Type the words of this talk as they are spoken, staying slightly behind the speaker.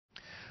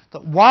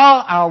that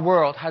while our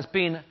world has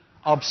been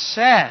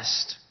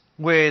obsessed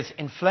with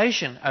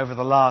inflation over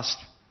the last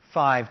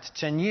 5 to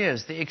 10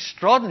 years, the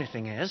extraordinary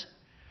thing is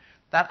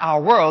that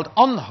our world,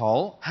 on the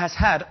whole, has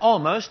had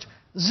almost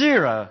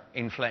zero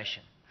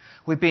inflation.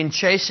 We've been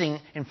chasing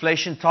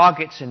inflation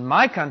targets in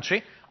my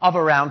country of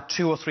around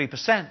 2 or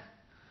 3%.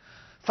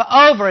 For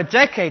over a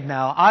decade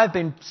now, I've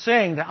been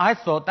saying that I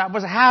thought that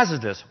was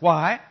hazardous.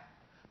 Why?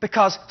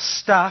 Because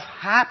stuff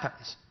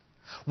happens.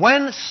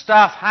 When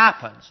stuff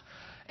happens,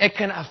 it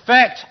can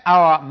affect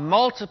our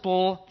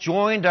multiple,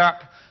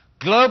 joined-up,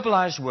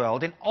 globalized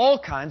world in all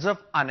kinds of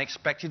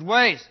unexpected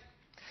ways.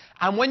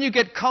 And when you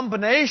get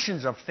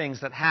combinations of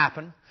things that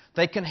happen,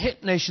 they can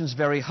hit nations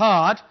very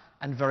hard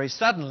and very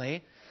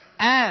suddenly.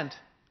 And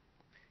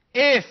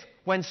if,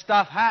 when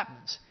stuff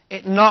happens,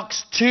 it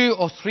knocks 2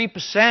 or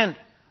 3%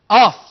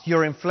 off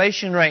your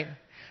inflation rate,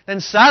 then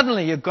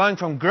suddenly you're going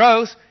from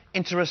growth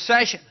into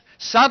recession.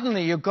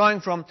 Suddenly you're going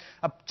from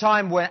a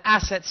time where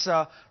assets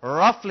are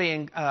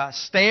roughly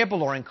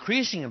stable or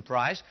increasing in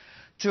price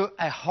to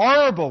a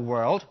horrible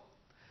world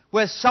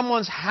where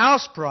someone's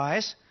house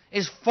price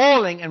is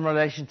falling in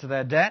relation to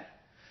their debt,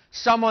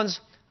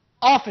 someone's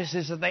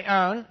offices that they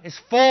own is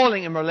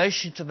falling in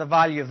relation to the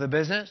value of the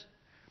business,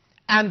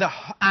 and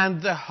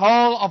the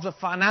whole of the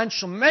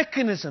financial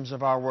mechanisms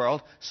of our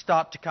world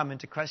start to come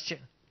into question.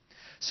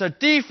 So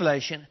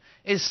deflation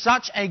is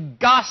such a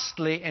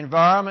ghastly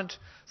environment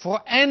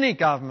for any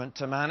government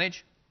to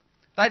manage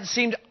that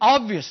seemed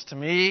obvious to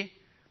me,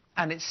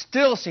 and it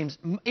still seems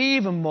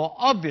even more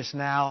obvious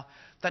now,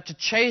 that to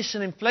chase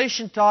an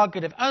inflation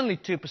target of only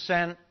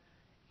 2%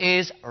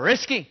 is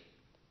risky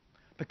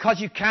because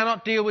you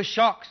cannot deal with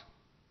shocks.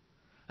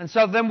 And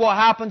so then what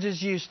happens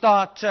is you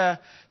start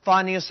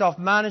finding yourself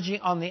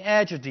managing on the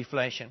edge of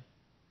deflation.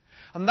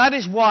 And that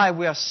is why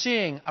we are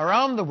seeing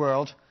around the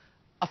world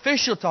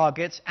official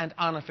targets and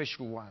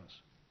unofficial ones.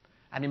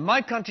 And in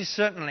my country,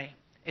 certainly,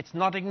 it's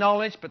not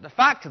acknowledged, but the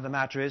fact of the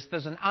matter is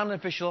there's an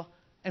unofficial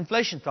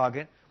inflation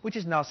target which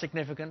is now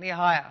significantly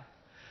higher.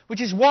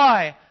 Which is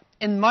why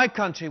in my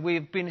country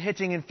we've been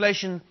hitting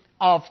inflation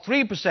of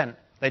 3%.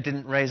 They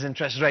didn't raise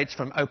interest rates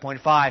from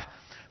 0.5.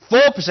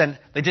 4%,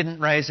 they didn't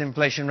raise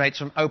inflation rates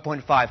from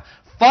 0.5.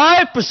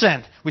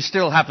 5%, we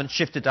still haven't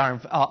shifted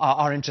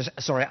our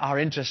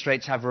interest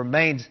rates have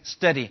remained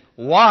steady.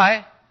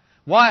 Why?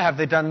 Why have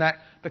they done that?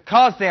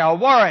 Because they are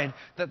worried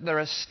that there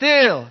are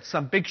still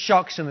some big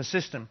shocks in the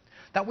system,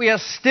 that we are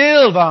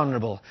still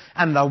vulnerable,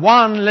 and the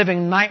one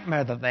living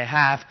nightmare that they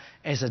have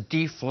is a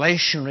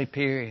deflationary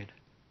period.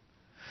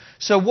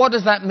 So what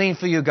does that mean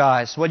for you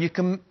guys? Well, you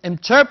can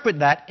interpret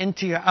that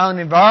into your own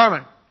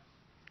environment.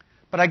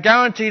 But I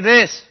guarantee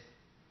this,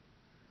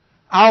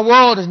 our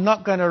world is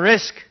not going to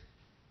risk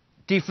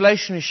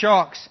deflationary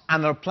shocks,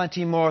 and there are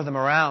plenty more of them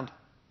around.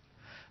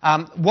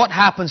 What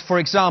happens, for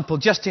example,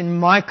 just in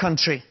my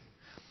country,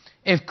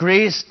 if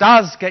Greece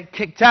does get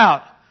kicked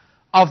out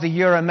of the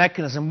euro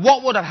mechanism?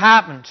 What would have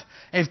happened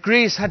if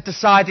Greece had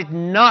decided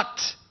not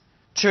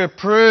to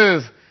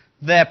approve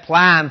their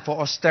plan for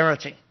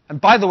austerity? And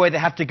by the way, they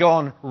have to go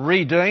on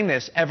redoing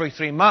this every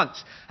 3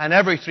 months. And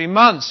every 3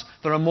 months,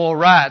 there are more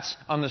riots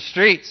on the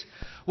streets.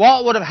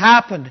 What would have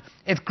happened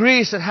if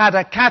Greece had had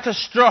a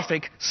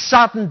catastrophic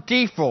sudden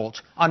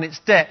default on its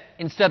debt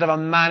instead of a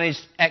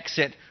managed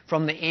exit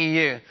from the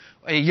EU,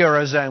 a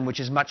eurozone, which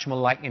is much more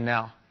likely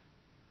now?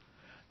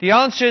 The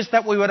answer is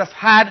that we would have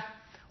had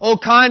all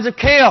kinds of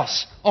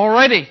chaos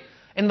already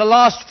in the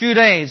last few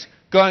days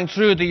going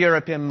through the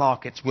European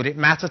markets. Would it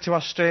matter to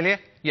Australia?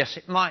 Yes,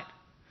 it might.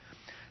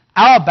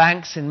 Our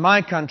banks in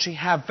my country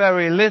have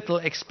very little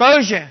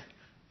exposure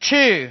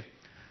to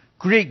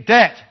Greek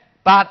debt,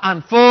 but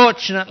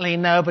unfortunately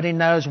nobody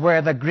knows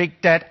where the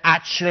Greek debt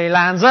actually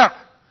lands up.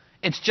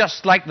 It's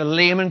just like the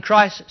Lehman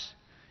crisis.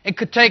 It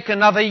could take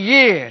another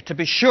year to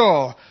be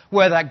sure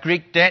where that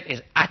Greek debt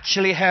is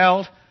actually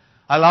held.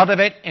 A lot of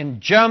it in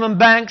German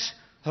banks,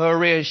 who are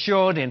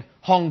reassured in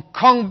Hong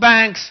Kong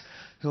banks,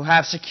 who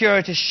have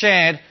securities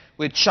shared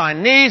with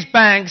Chinese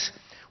banks,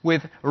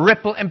 with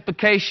ripple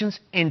implications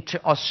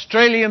into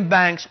Australian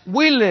banks.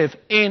 We live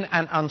in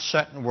an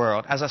uncertain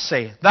world, as I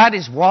say. That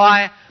is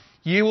why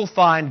you will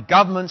find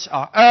governments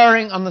are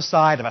erring on the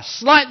side of a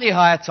slightly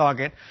higher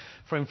target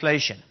for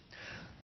inflation.